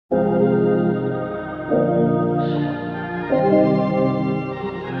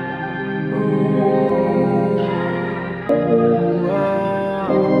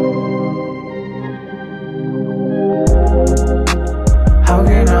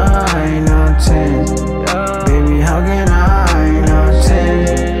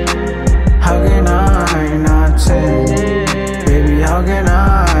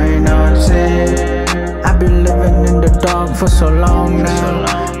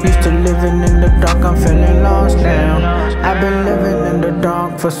I'm feeling lost now. I've been living in the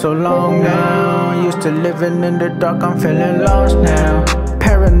dark for so long now. Used to living in the dark, I'm feeling lost now.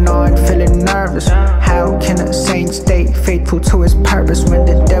 Paranoid, feeling nervous. How can a saint stay faithful to his purpose when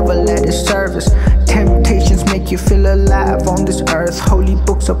the devil at his service? Temptations make you feel alive on this earth. Holy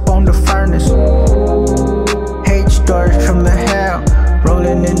books up on the furnace. Hate stories from the hell.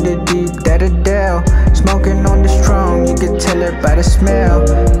 Rolling in the deep, that a Dell. Smoking on the strong, you can tell it by the smell.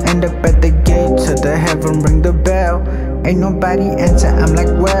 End up at the gates of the heaven, ring the bell. Ain't nobody answer, I'm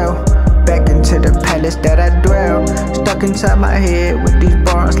like, well, back into the palace that I dwell. Stuck inside my head with these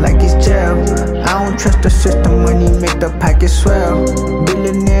bars like it's jail. I don't trust the system, money make the pocket swell.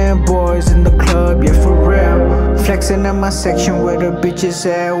 Billionaire boys in the club, yeah for real. Flexing in my section where the bitches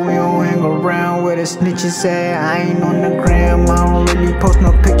at. We don't hang around where the snitches at. I ain't on the gram, I don't really post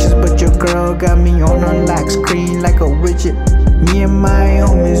no pictures, but your girl got me on a lock screen like a widget. Me and my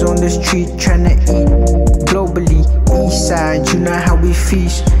homies on the street tryna eat. Globally, east side, you know how we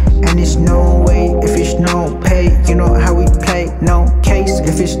feast. And it's no way if it's no pay. You know how we play, no case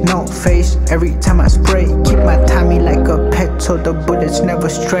if it's no face. Every time I spray, keep my Tommy like a pet so the bullets never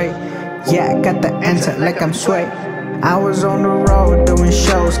stray. Yeah, I got the answer like I'm Sway. I was on the road doing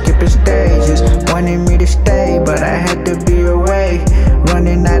shows, skipping stages. Wanted me to stay, but I had to be away.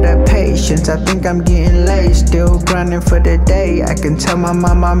 Running out of patience, I think I'm getting late. Still grinding for the day, I can tell my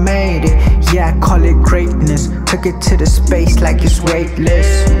mama made it. Yeah, I call it greatness. Took it to the space like it's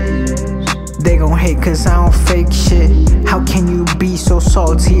weightless. They gon' hate cause I don't fake shit. How can you be so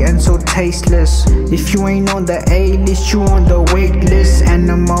salty and so tasteless? If you ain't on the A-list, you on the wait list.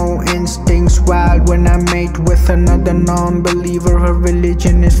 Animal instincts wild when I mate with another non-believer. Her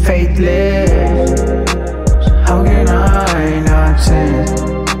religion is faithless. How can I not sin?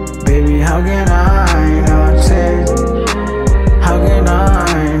 Baby, how can I not sin? How can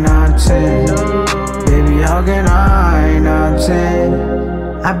I not sin? Baby, how can I not sin?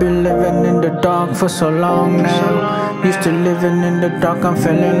 I've been living in the dark for so long now. Used to living in the dark, I'm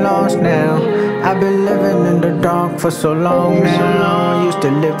feeling lost now. I've been living in the dark for so long now. Used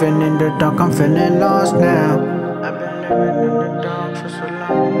to living in the dark, I'm feeling lost now. I've been living in the dark for so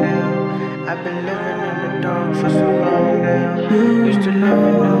long now. I've been living in the dark for so long now. Used to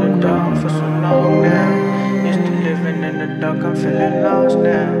living in the dark for so long now. Used to living in the dark, I'm feeling lost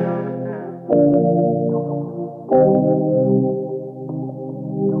now.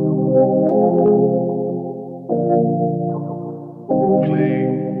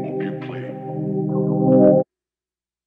 Play.